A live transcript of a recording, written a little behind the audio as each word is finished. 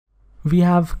We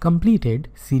have completed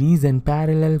series and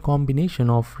parallel combination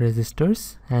of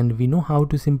resistors, and we know how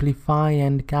to simplify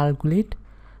and calculate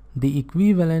the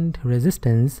equivalent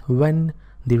resistance when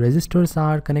the resistors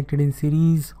are connected in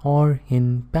series or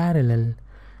in parallel.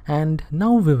 And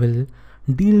now we will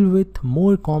deal with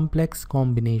more complex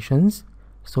combinations.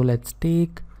 So let's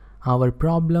take our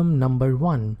problem number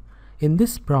 1. In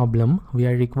this problem, we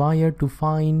are required to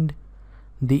find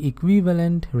the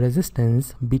equivalent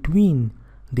resistance between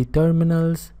the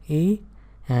terminals A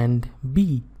and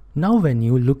B. Now when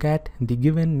you look at the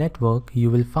given network, you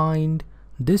will find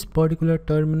this particular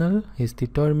terminal is the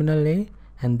terminal A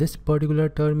and this particular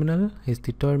terminal is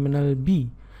the terminal B,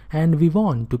 and we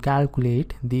want to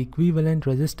calculate the equivalent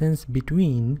resistance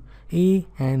between A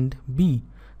and B.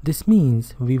 This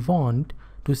means we want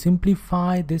to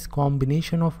simplify this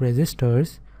combination of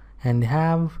resistors and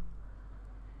have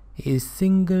a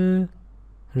single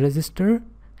resistor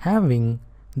having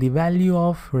the value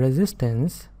of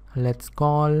resistance, let's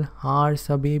call R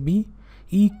sub AB,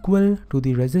 equal to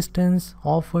the resistance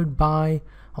offered by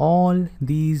all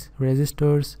these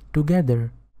resistors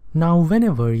together. Now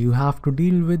whenever you have to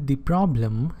deal with the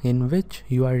problem in which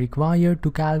you are required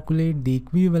to calculate the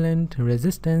equivalent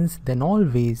resistance, then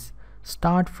always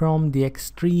start from the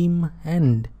extreme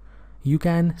end. You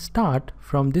can start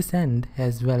from this end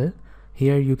as well.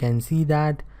 Here you can see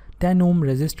that 10 ohm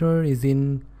resistor is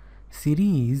in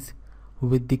series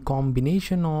with the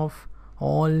combination of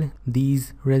all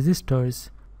these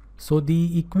resistors. So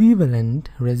the equivalent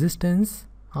resistance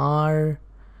RAB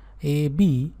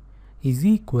is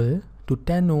equal to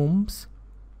 10 ohms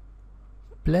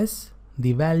plus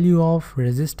the value of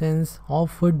resistance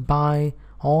offered by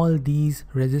all these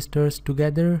resistors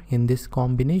together in this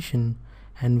combination,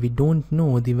 and we don't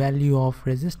know the value of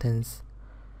resistance.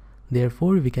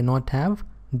 Therefore, we cannot have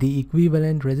the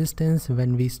equivalent resistance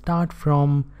when we start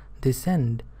from this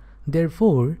end.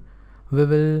 Therefore, we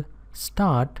will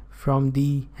start from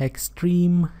the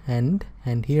extreme end,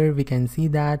 and here we can see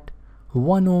that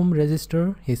 1 ohm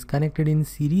resistor is connected in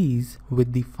series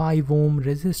with the 5 ohm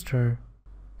resistor.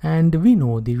 And we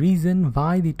know the reason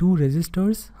why the two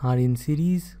resistors are in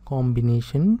series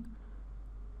combination.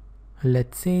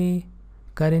 Let's say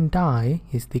current I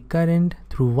is the current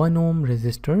through 1 ohm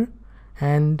resistor,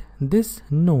 and this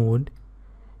node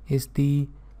is the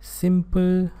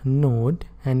simple node,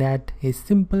 and at a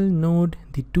simple node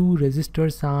the two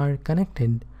resistors are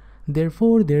connected.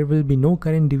 Therefore, there will be no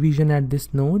current division at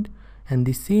this node, and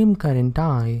the same current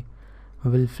I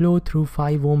will flow through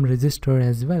 5 ohm resistor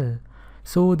as well.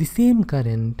 So the same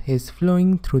current is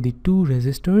flowing through the two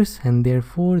resistors, and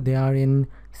therefore they are in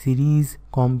series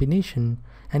combination,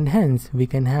 and hence we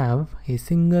can have a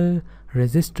single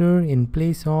resistor in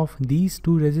place of these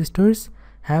two resistors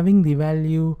having the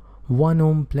value 1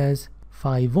 ohm plus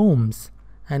 5 ohms.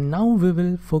 And now we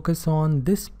will focus on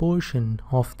this portion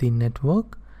of the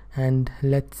network, and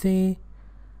let's say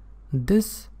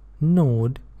this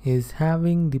node is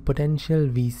having the potential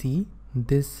VC,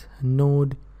 this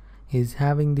node is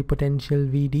having the potential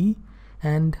VD,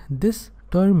 and this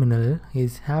terminal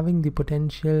is having the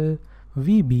potential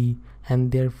VB,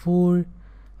 and therefore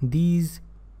these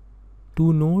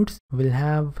two nodes will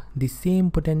have the same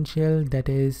potential, that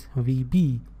is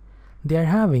VB. They are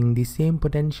having the same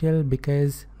potential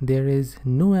because there is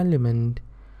no element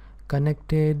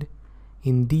connected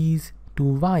in these two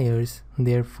wires.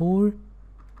 Therefore,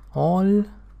 all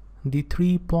the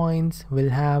 3 points will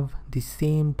have the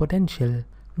same potential.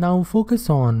 Now focus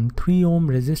on 3 ohm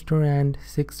resistor and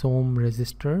 6 ohm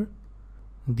resistor.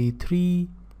 The 3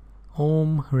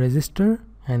 ohm resistor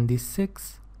and the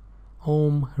 6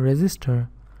 ohm resistor.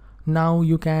 Now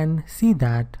you can see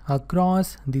that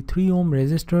across the 3 ohm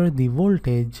resistor the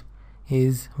voltage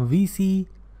is VC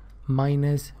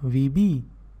minus VB.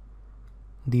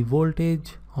 The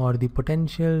voltage or the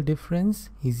potential difference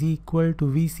is equal to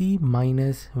VC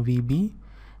minus VB,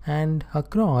 and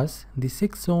across the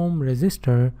 6 ohm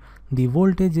resistor the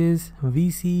voltage is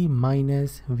VC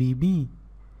minus VB.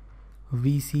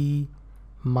 VC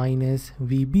minus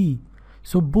VB.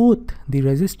 So both the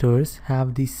resistors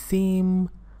have the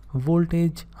same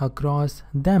voltage across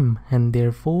them, and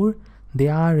therefore they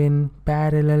are in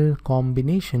parallel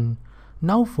combination.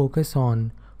 Now focus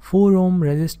on 4 ohm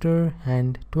resistor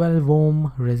and 12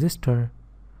 ohm resistor.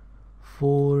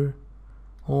 4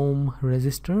 ohm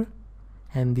resistor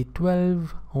and the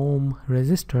 12 ohm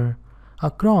resistor.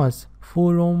 Across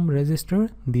 4 ohm resistor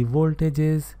the voltage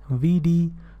is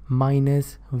VD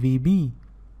minus VB.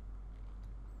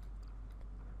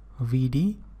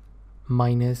 VD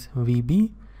minus VB,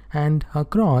 and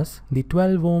across the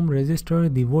 12 ohm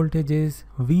resistor the voltage is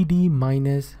VD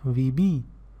minus VB.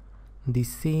 the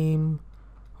same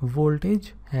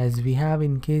voltage as we have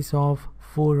in case of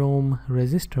 4 ohm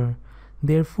resistor.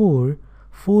 Therefore,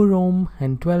 4 ohm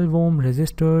and 12 ohm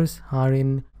resistors are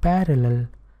in parallel.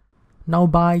 Now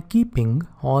by keeping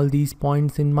all these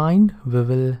points in mind, we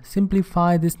will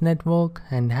simplify this network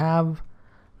and have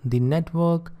the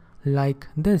network like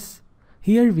this.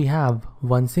 Here we have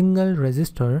one single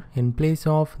resistor in place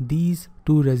of these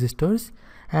two resistors,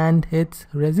 and its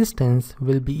resistance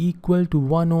will be equal to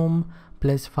 1 ohm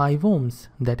plus 5 ohms,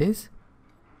 that is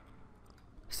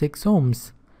 6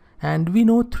 ohms. And we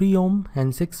know 3 ohm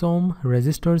and 6 ohm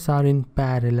resistors are in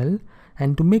parallel,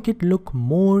 and to make it look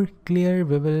more clear,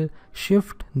 we will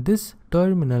shift this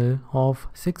terminal of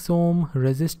 6 ohm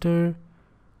resistor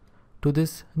to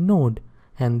this node,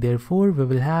 and therefore we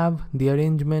will have the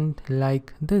arrangement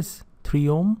like this. 3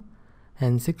 ohm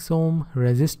and 6 ohm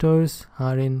resistors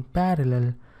are in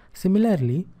parallel.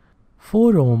 Similarly,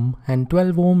 4 ohm and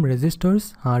 12 ohm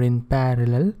resistors are in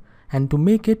parallel, and to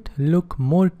make it look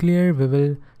more clear, we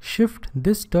will shift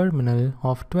this terminal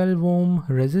of 12 ohm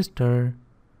resistor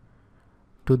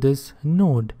to this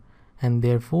node, and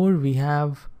therefore we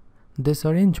have this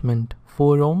arrangement.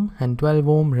 4 ohm and 12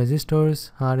 ohm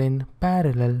resistors are in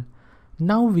parallel.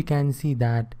 Now we can see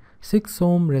that 6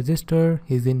 ohm resistor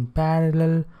is in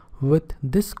parallel with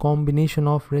this combination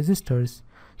of resistors.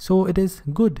 So it is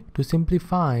good to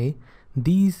simplify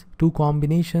these two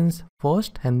combinations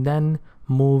first and then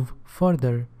move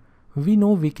further. We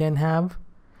know we can have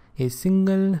a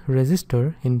single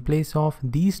resistor in place of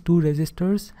these two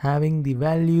resistors having the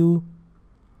value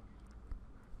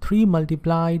 3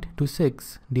 multiplied to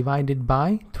 6 divided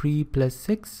by 3 plus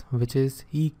 6, which is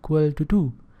equal to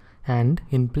 2. And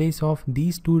in place of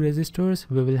these two resistors,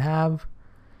 we will have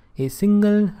a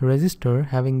single resistor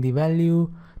having the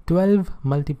value 12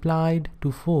 multiplied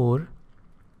to 4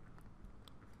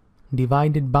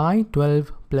 divided by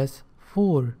 12 plus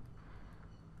 4,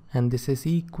 and this is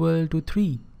equal to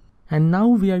 3. And now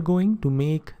we are going to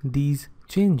make these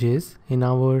changes in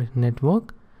our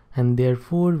network, and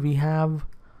therefore we have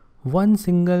one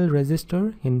single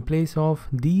resistor in place of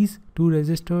these two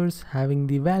resistors having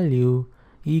the value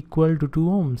equal to 2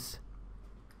 ohms.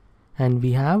 And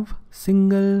we have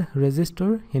single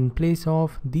resistor in place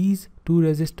of these two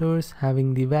resistors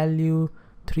having the value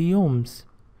 3 ohms.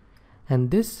 And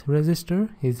this resistor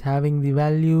is having the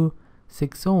value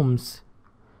 6 ohms.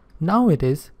 Now it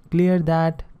is clear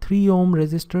that 3 ohm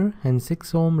resistor and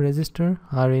 6 ohm resistor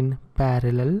are in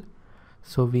parallel.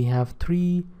 So we have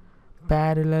 3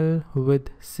 parallel with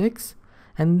 6,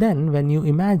 and then when you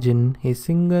imagine a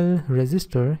single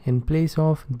resistor in place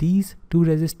of these two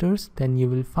resistors, then you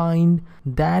will find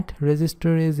that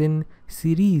resistor is in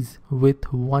series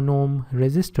with 1 ohm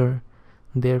resistor.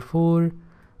 Therefore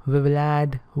we will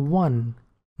add 1.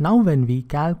 Now when we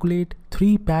calculate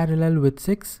 3 parallel with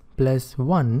 6 plus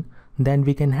 1, then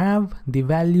we can have the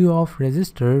value of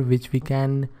resistor which we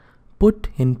can put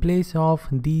in place of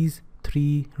these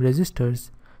 3 resistors.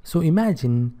 So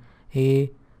imagine a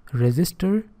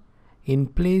resistor in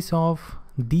place of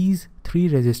these 3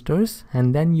 resistors,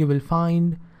 and then you will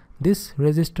find this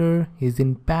resistor is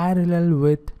in parallel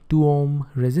with 2 ohm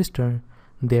resistor.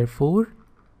 Therefore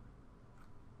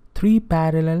 3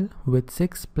 parallel with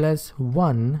 6 plus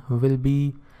 1 will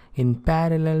be in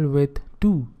parallel with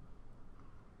 2.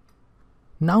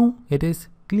 Now it is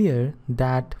clear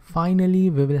that finally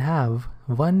we will have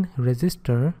one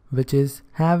resistor which is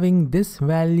having this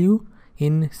value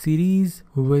in series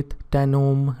with 10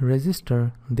 ohm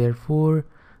resistor. Therefore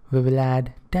we will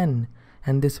add 10,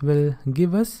 and this will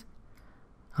give us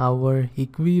our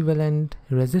equivalent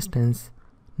resistance.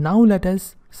 Now let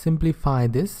us simplify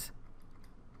this.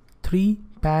 3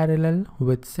 parallel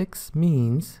with 6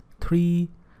 means 3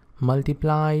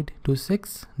 multiplied to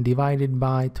 6 divided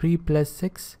by 3 plus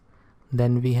 6,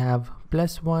 then we have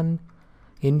plus 1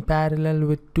 in parallel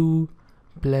with 2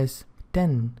 plus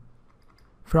 10.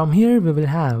 From here we will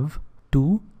have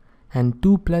 2, and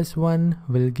 2 plus 1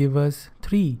 will give us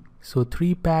 3. So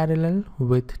 3 parallel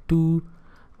with 2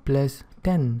 plus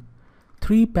 10.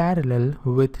 3 parallel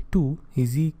with 2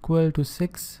 is equal to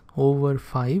 6 over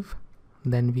 5.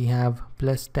 Then we have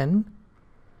plus 10.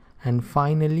 And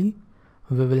finally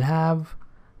we will have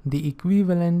the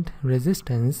equivalent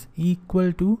resistance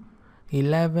equal to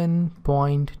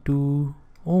 11.2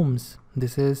 ohms.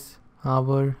 This is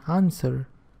our answer.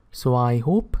 So I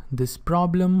hope this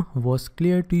problem was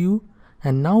clear to you,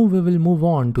 and now we will move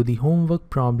on to the homework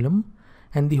problem.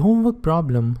 And the homework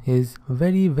problem is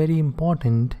very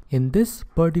important in this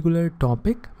particular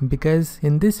topic, because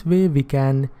in this way we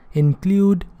can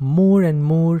include more and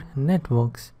more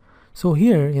networks. So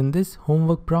here in this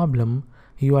homework problem,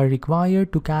 you are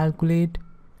required to calculate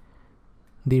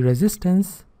the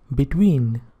resistance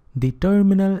between the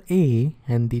terminal A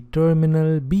and the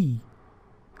terminal B.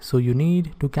 So you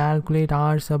need to calculate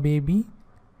R sub AB,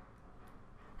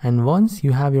 and once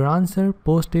you have your answer,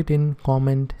 post it in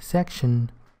comment section.